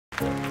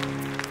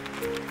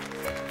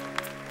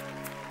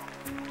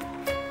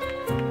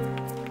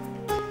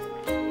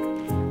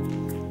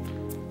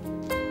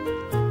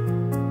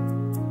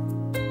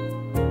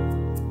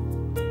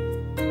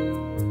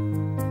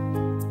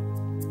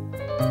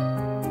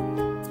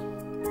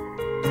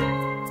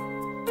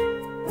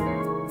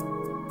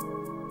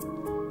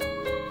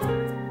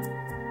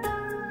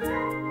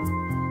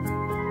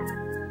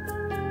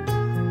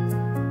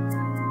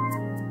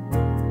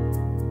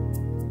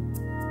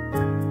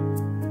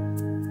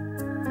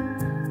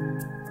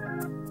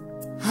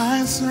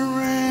I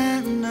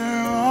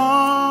surrender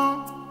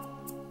all.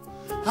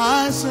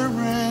 I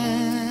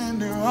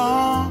surrender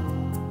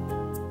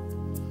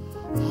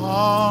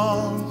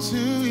all to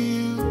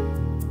you.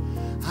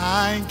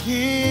 I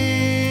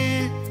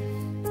give.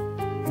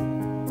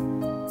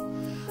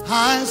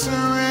 I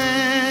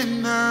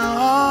surrender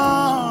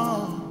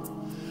all.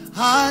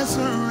 I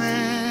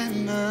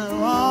surrender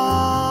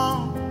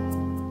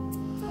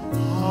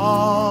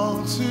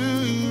all to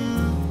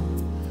you.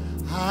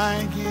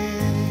 I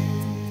give.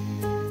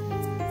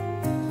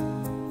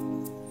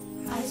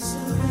 I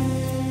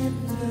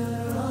surrender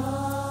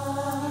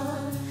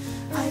all.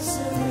 I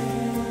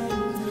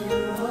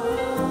surrender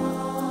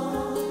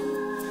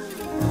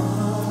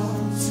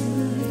all to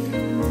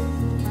you.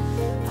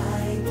 I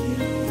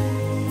give.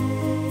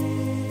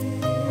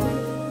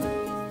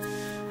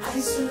 I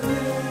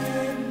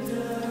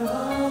surrender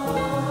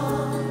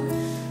all.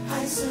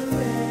 I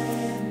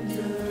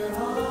surrender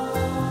all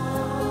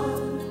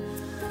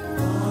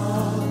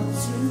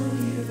to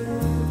you.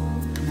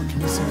 Come on, can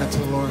we sing that to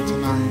the Lord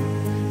tonight?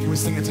 Can we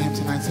sing it to him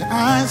tonight? Say,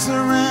 I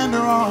surrender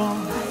all. I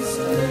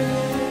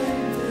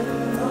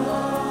surrender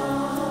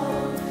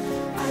all.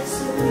 I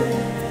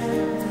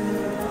surrender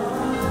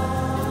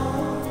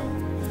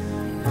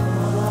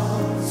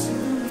all to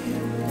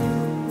you.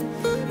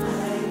 I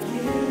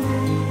give.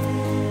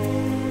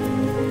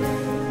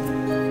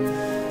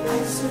 I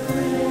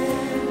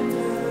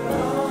surrender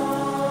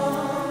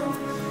all.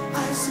 I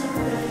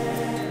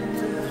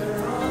surrender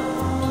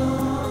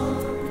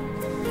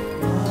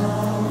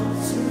all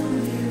to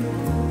you.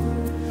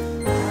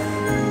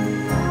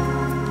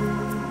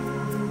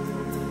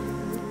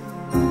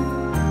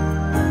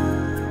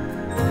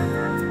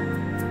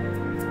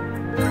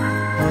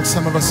 Lord,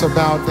 some of us are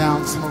bowed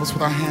down, some of us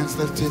with our hands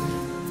lifted.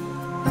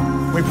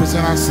 We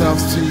present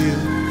ourselves to you,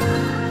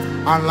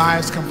 our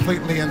lives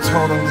completely and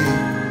totally.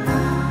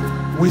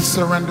 We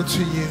surrender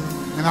to you,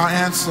 and our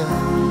answer,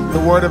 the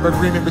word of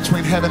agreement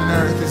between heaven and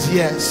earth, is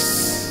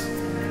yes.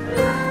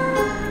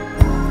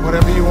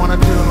 Whatever you want to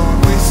do,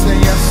 Lord, we say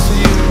yes to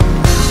you.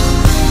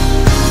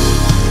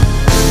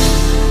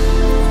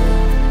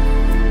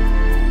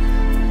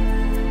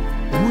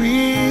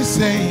 We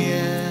say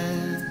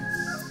yes.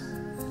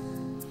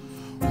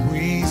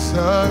 We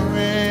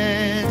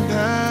surrender.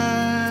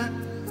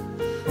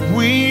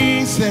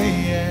 We say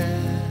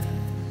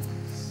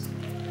yes.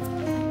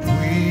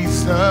 We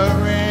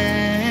surrender.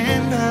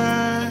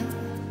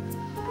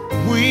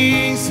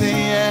 We say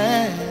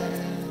yes.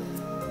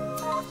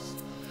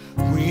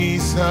 We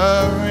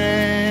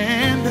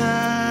surrender.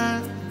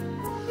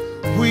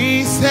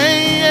 We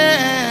say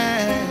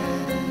yes.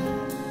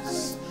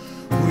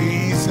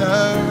 We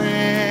surrender.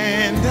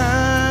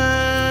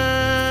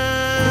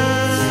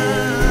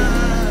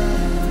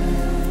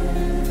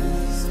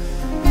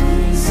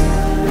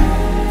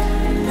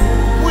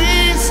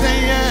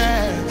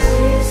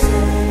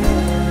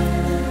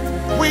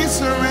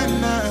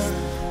 Surrender.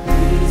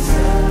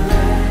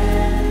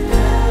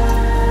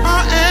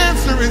 Our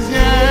answer is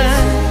yes.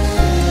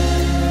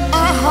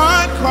 Our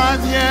heart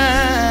cries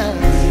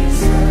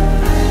yes.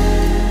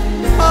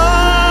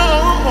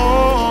 Oh,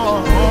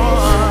 oh,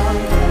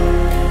 oh.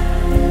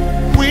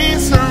 We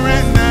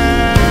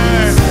surrender.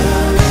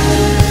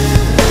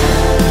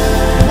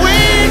 We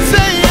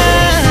say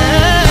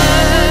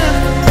yes.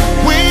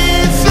 We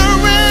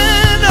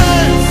surrender.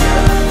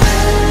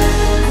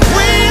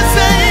 We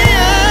say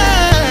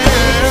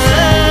yes.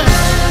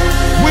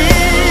 We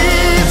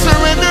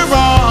surrender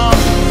all.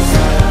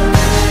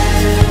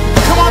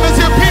 Come on, as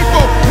your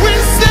people, we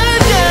say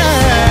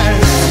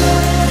yes.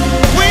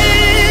 We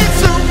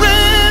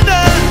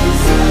surrender.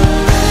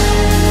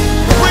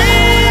 We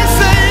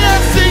say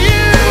yes to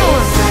you.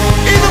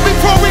 Even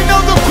before we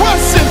know the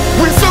question,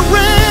 we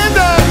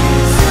surrender.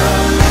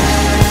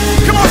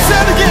 Come on, say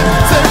it again.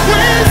 Say,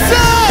 we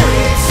say.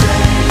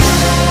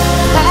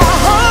 From our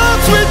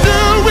hearts we do,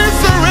 we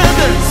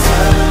surrender.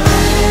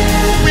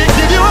 We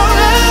give you all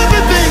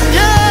everything,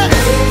 yes.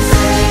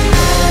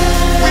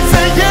 We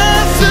say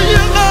yes to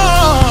you,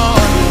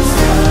 Lord.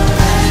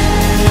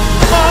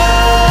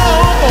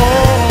 Oh,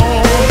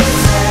 oh.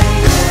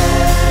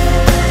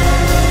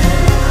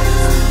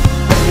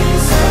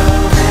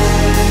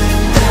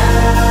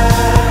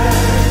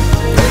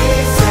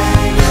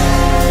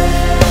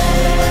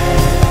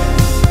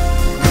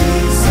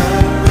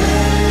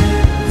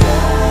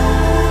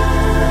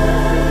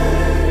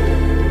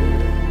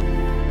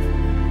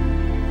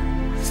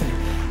 Say,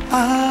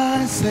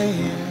 I say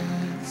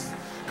yes.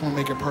 Come on,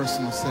 make it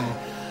personal. Say,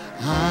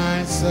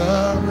 I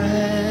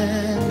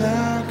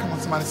surrender. Come on,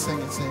 somebody sing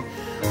it. Say,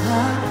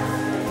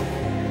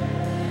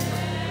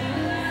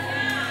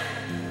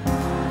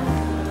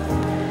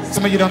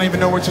 Some of you don't even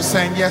know what you're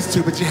saying yes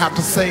to, but you have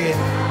to say it.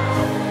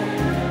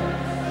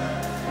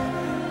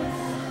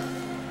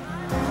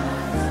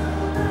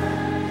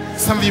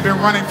 Some of you have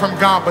been running from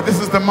God, but this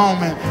is the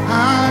moment.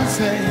 I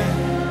say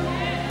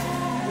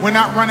it. We're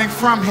not running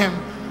from him.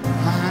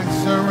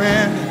 I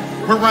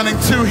surrender. We're running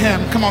to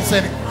him. Come on, say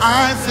it.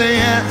 I say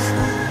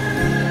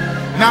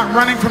yes. Not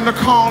running from the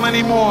call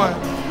anymore.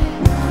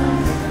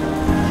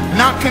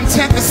 Not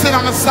content to sit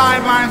on the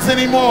sidelines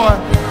anymore.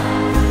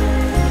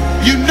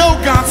 You know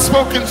God's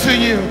spoken to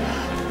you.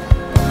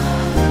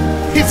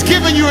 He's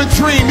given you a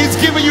dream. He's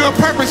given you a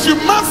purpose. You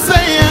must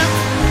say it.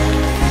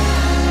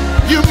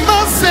 You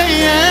must say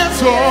it.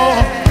 Oh.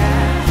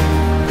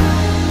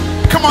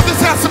 Come on, this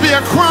has to be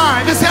a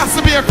cry. This has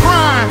to be a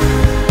cry.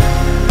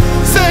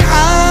 Say,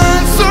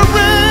 I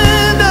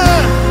surrender.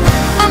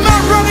 I'm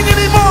not running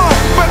anymore,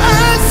 but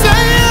I say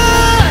it.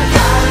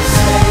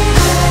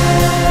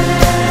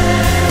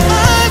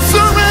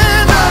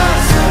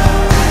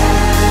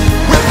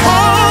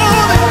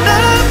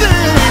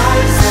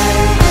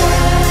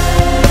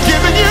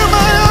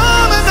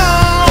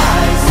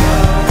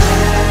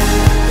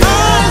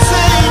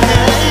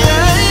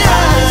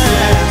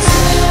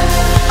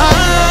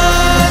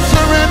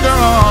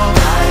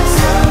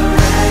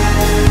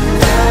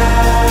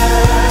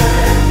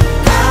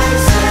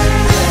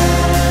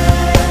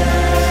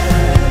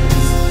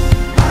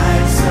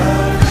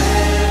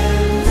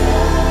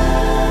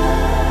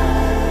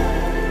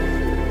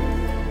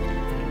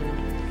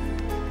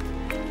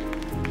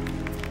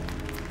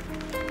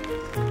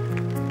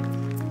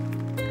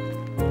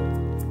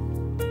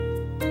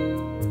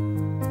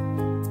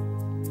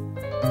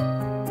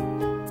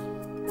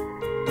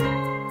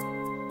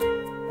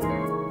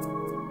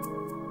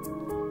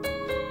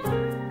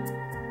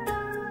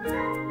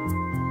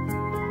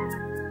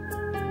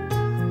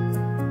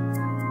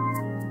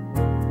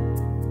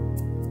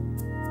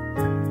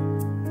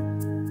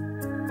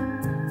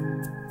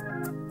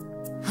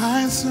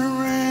 I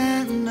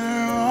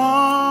surrender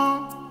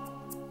all.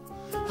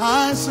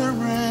 I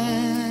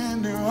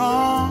surrender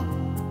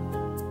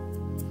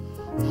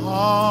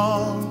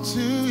all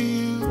to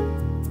you.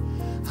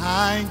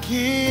 I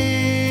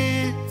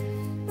give.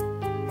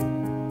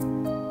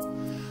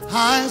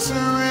 I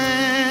surrender.